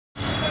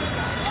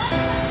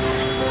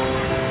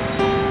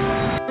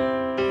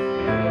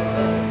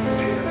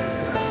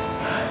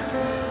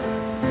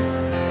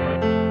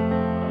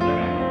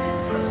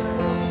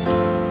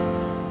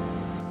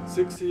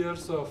6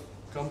 years of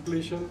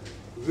completion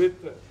with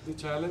the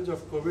challenge of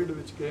COVID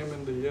which came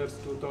in the years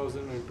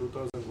 2000 and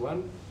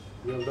 2001.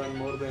 We have done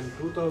more than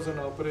 2,000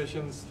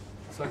 operations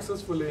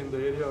successfully in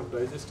the area of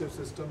digestive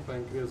system,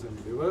 pancreas and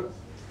liver,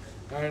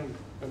 and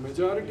a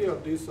majority of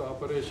these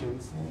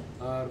operations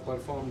are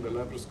performed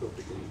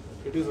laparoscopically.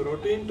 It is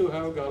routine to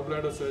have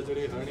gallbladder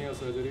surgery, hernia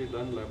surgery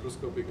done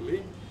laparoscopically,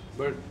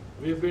 but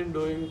we've been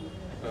doing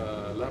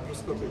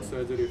laparoscopic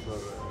surgery for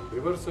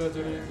liver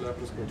surgery,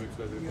 laparoscopic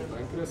surgery for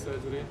pancreas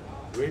surgery,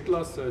 weight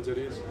loss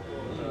surgeries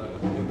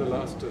in the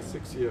last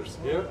 6 years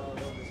here.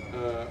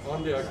 On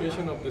the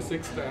occasion of the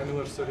 6th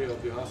anniversary of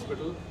the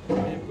hospital,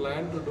 we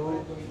plan to do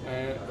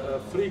a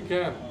free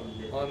camp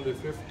on the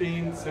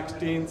 15th,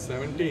 16th,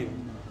 17th,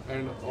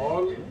 and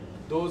all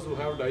those who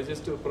have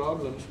digestive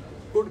problems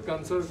could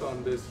consult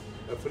on this,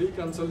 a free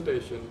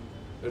consultation,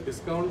 a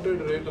discounted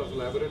rate of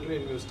laboratory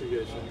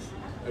investigations,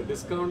 a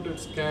discounted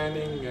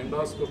scanning,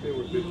 endoscopy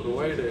would be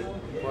provided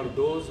for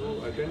those who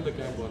attend the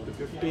camp on the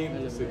 15th,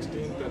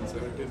 16th and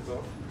 17th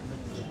of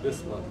this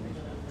month.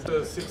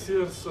 6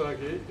 years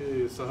agi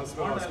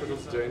Sahasra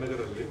Hospitals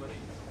Jainagaralli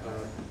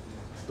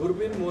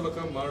ದುರ್ಬೀನ್ ಮೂಲಕ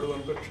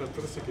ಮಾಡುವಂಥ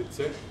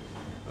ಶಸ್ತ್ರಚಿಕಿತ್ಸೆ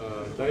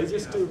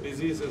digestive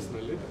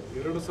ಡಿಸೀಸಸ್ನಲ್ಲಿ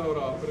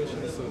 2,000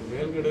 operations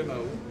ಮೇಲ್ಗಡೆ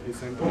ನಾವು ಈ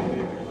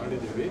ಸೆಂಟರಲ್ಲಿ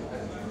ಮಾಡಿದ್ದೀವಿ.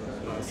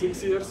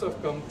 6 years of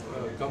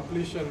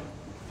completion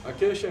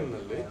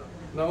ಅಕೇಷನ್ನಲ್ಲಿ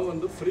ನಾವು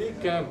ಒಂದು free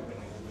camp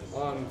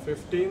on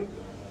 15th,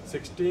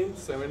 16th,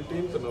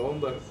 17th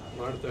November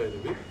ಮಾಡ್ತಾ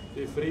ಇದ್ದೀವಿ.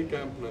 ಈ free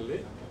ಕ್ಯಾಂಪ್ನಲ್ಲಿ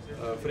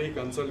free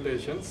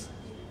consultations,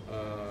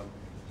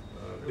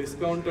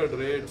 discounted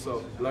rates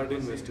of blood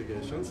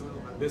investigations,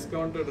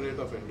 discounted rate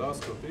of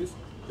endoscopies,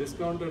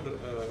 discounted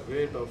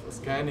rate of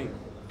scanning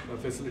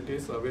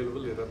facilities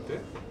available irutte.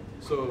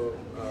 So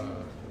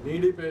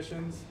needy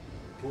patients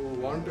who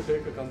want to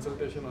take a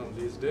consultation on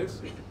these days,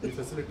 the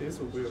facilities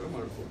upayoga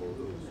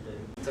madkobodu.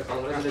 So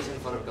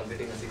congratulations for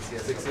completing a 6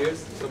 years. 6 years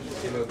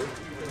ಏನದು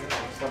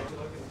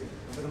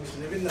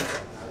ನಿವಿನ್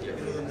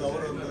ಇದೊಂದು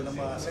ಅವರು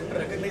ನಮ್ಮ centre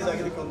recognise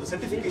ಆಗಿದ್ದಕ್ಕೆ ಒಂದು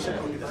certification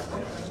ಕೊಟ್ಟಿದ್ದಾರೆ.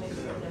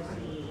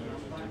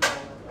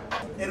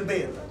 ಎರ್ಬೆ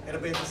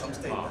ಅಂತ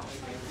ಸಂಸ್ಥೆಯಿಂದ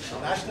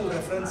national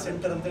reference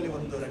centre ಅಂತೇಳಿ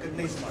ಒಂದು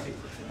ರೆಕಗ್ನೈಸ್ ಮಾಡಿ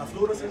ಆ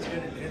ಫ್ಲೋರಸೆನ್ಸ್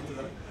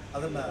ಹೇಳ್ತಿದ್ದಾರೆ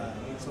ಅದನ್ನು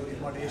ಸೊ ಇದು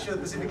ಮಾಡಿ ಏಷ್ಯಾ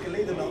ಪೆಸಿಫಿಕಲ್ಲಿ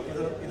ಇದು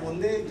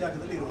ಒಂದೇ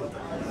ಜಾಗದಲ್ಲಿ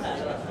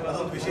ಇರುವಂಥದ್ದು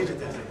ಅದೊಂದು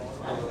ವಿಶೇಷತೆ.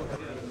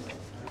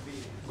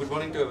 Good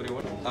morning to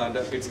everyone, and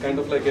it's kind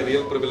of like a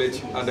real privilege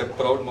and a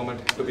proud moment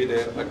to be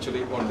there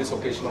actually on this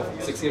occasion of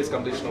 6 years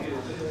completion of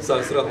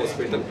Sahasra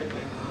Hospital.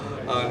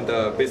 And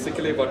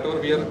basically whatever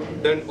we have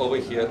done over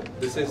here,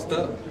 this is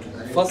the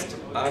first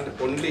and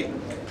only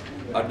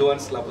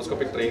advanced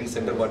laparoscopic training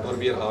center whatever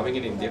we are having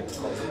in India,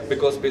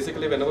 because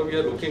basically whenever we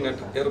are looking at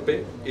Erbe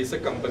is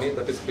a company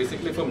that is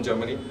basically from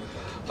Germany,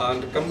 and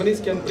companies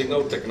can bring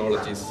out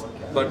technologies,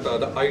 but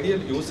the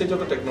ideal usage of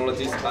the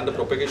technologies and the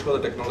propagation of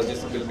the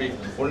technologies will be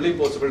only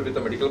possible with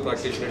the medical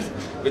practitioners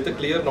with a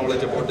clear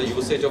knowledge about the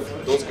usage of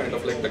those kind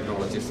of like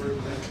technologies.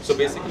 So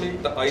basically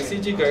the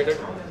ICG guided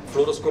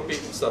fluoroscopy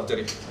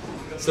surgery,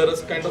 sir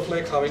is kind of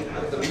like having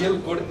real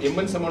good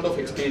immense amount of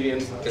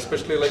experience,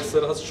 especially like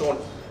sir has shown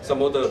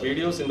some of the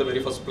videos in the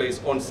very first place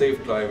on safe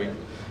driving,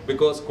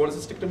 because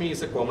cholecystectomy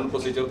is a common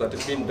procedure that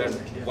is being done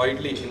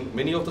widely in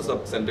many of the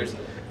sub-centers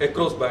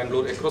across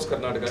Bangalore, across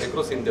Karnataka,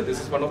 across India. This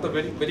is one of the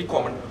very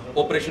common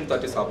operations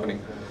that is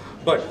happening.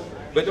 But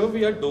whenever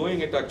we are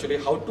doing it actually,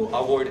 how to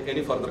avoid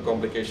any further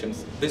complications,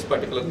 this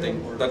particular thing,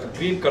 that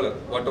green color,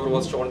 whatever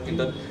was shown in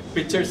the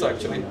pictures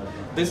actually,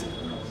 this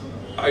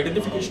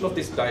identification of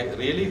this dye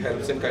really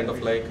helps in kind of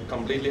like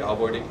completely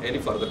avoiding any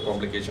further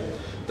complication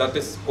that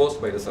is caused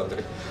by the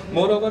surgery.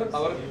 Moreover,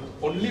 our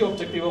only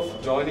objective of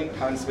joining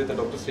hands with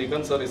Dr.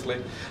 Srikanth sir is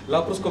like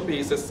laparoscopy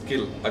is a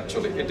skill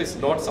actually. It is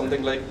not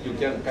something like you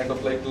can kind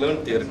of like learn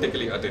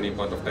theoretically at any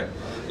point of time.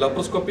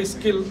 Laparoscopy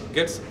skill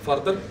gets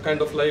further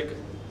kind of like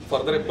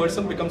further a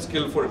person becomes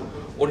skillful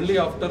only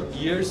after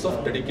years of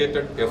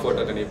dedicated effort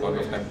at any point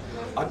of time.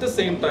 At the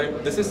same time,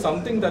 this is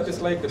something that is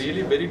like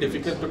really very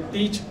difficult to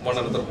teach one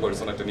another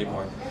person at any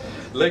point.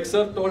 Like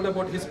sir told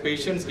about his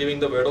patients giving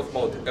the word of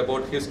mouth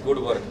about his good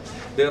work.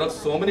 There are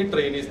so many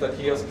trainees that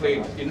he has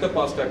trained in the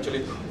past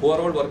actually who are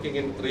all working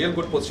in real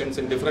good positions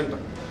in different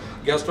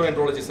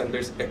gastroenterology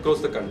centers across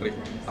the country.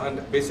 And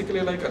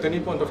basically like at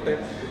any point of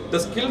time,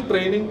 the skill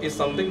training is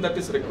something that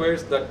is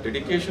requires that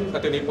dedication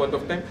at any point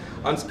of time,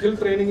 and skill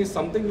training is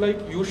something like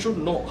you should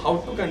know how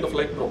to kind of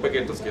like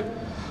propagate the skill.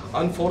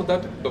 And for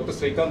that, Dr.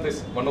 Srikanth is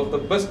one of the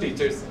best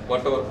teachers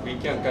whatever we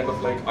can kind of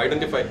like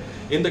identify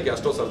in the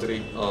gastrosurgery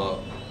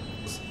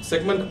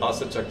segment as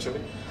such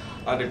actually.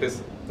 And it is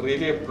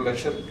really a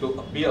pleasure to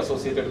be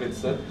associated with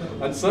sir.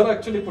 And sir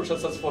actually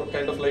pushes us for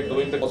kind of like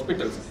doing the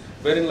hospitals,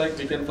 wherein like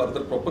we can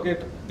further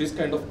propagate this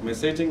kind of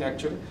messaging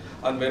actually,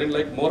 and wherein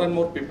like more and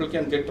more people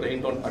can get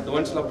trained on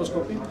advanced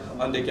laparoscopy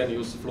and they can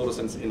use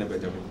fluorescence in a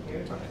better way.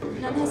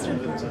 ನನ್ನ ಹೆಸರು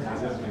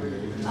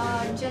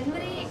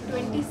ಜನವರಿ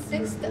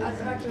 26th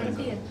ಅಥವಾ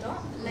 20th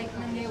like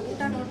ನನಗೆ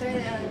ಊಟ ನೋಡಿದ್ರೆ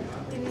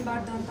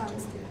ತಿನ್ನಬಾರ್ದು ಅಂತ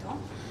ಅನಿಸ್ತಿತ್ತು.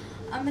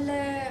 ಆಮೇಲೆ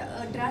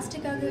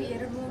ಡ್ರಾಸ್ಟಿಕ್ ಆಗಿ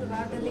 2-3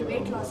 ವಾರದಲ್ಲಿ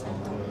ವೆಯ್ಟ್ ಲಾಸ್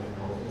ಆಯಿತು.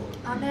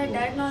 ಆಮೇಲೆ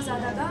ಡಯಾಗ್ನೋಸ್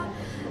ಆದಾಗ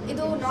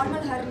ಇದು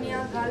ನಾರ್ಮಲ್ ಹರ್ನಿಯಾ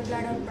ಗಾಲ್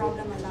ಬ್ಲಾಡರ್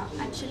ಪ್ರಾಬ್ಲಮ್ ಅಲ್ಲ,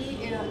 actually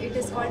it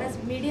is called as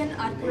median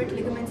ಆರ್ಕ್ಯುವೇಟ್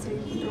ligament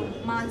syndrome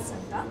ಮಾನ್ಸ್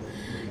ಅಂತ.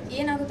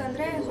 ಏನಾಗುತ್ತೆ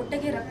ಅಂದರೆ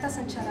ಹೊಟ್ಟೆಗೆ ರಕ್ತ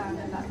ಸಂಚಾರ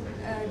ಆಗಲ್ಲ,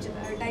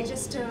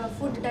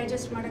 ಫುಡ್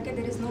ಡೈಜೆಸ್ಟ್ ಮಾಡೋಕ್ಕೆ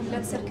there is no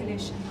blood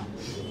circulation.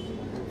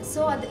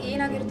 So ಅದು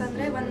ಏನಾಗಿರುತ್ತೆ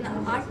ಅಂದರೆ ಒಂದು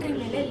ಆರ್ಟ್ರಿ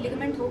ಮೇಲೆ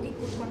ಲಿಗಮೆಂಟ್ ಹೋಗಿ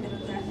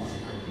ಕೂತ್ಕೊಂಡಿರುತ್ತೆ.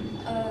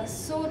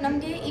 ಸೊ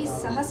ನಮಗೆ ಈ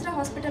ಸಹಸ್ರ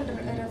ಹಾಸ್ಪಿಟಲ್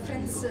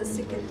ರೆಫರೆನ್ಸ್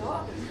ಸಿಕ್ಕಿತ್ತು.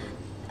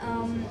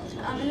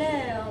 ಆಮೇಲೆ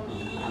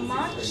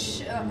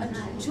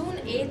ಜೂನ್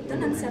 8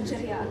 ನನ್ನ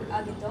ಸರ್ಜರಿ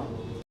ಆಗಿತ್ತು.